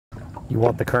You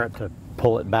want the current to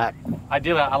pull it back?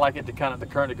 Ideally, I like it to the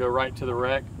current to go right to the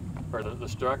wreck, or the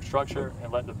structure,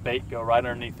 and let the bait go right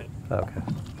underneath it. Okay.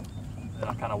 Then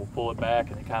I kind of will pull it back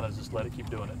and then kind of just let it keep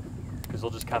doing it. Because they'll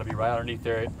just kind of be right underneath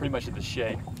there, pretty much in the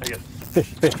shade. There you go.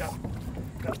 Fish.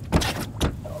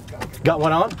 Got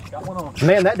one on? Got one on.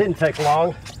 Man, that didn't take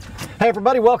long. Hey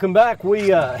everybody, welcome back. We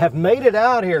have made it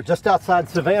out here just outside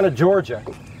Savannah, Georgia.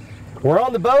 We're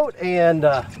on the boat and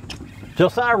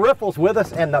Josiah Riffle's with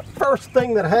us, and the first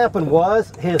thing that happened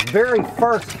was his very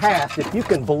first cast. If you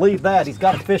can believe that, he's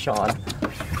got a fish on.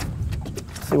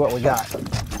 Let's see what we got.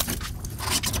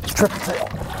 Tripletail.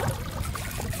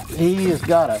 He has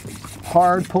got a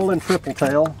hard pulling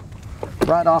tripletail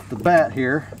right off the bat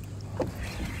here.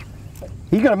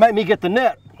 He's gonna make me get the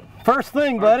net. First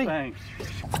thing, buddy. Thanks.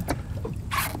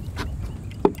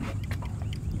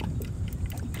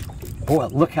 Boy,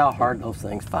 look how hard those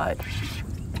things fight.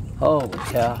 Holy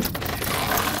cow.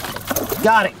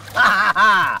 Got him.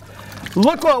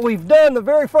 Look what we've done, the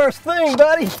very first thing,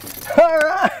 buddy. All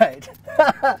right.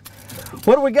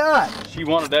 What do we got? She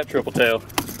wanted that tripletail.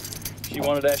 She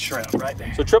wanted that shrimp right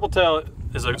there. So tripletail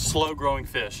is a slow growing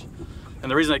fish. And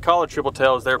the reason they call it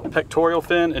tripletail is their pectoral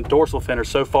fin and dorsal fin are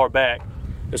so far back,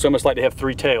 it's almost like they have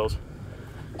 3 tails.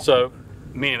 So,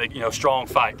 meaning they, strong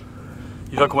fight.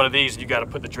 You hook one of these, you got to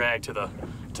put the drag to the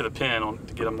pin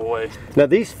to get them away. Now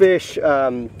these fish,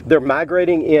 they're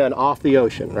migrating in off the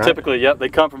ocean, right? Typically, yep. They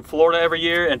come from Florida every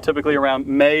year, and typically around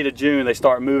May to June they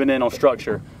start moving in on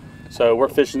structure. So we're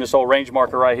fishing this old range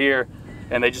marker right here,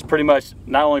 and they just pretty much,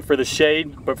 not only for the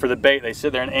shade, but for the bait, they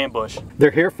sit there and ambush.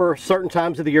 They're here for certain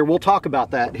times of the year. We'll talk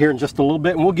about that here in just a little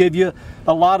bit, and we'll give you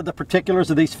a lot of the particulars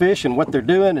of these fish and what they're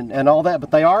doing and all that, but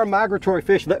they are a migratory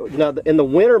fish. Now, in the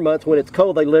winter months when it's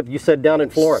cold, they live, you said, down in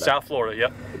Florida. South Florida,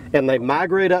 yep. And they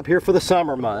migrate up here for the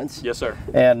summer months. Yes, sir.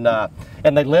 And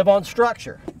they live on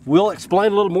structure. We'll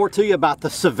explain a little more to you about the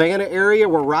Savannah area.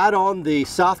 We're right on the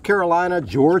South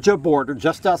Carolina-Georgia border,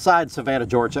 just outside Savannah,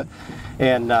 Georgia.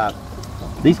 And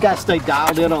these guys stay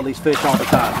dialed in on these fish all the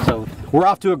time. So we're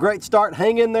off to a great start.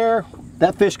 Hang in there.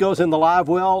 That fish goes in the live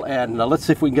well, and let's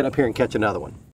see if we can get up here and catch another one.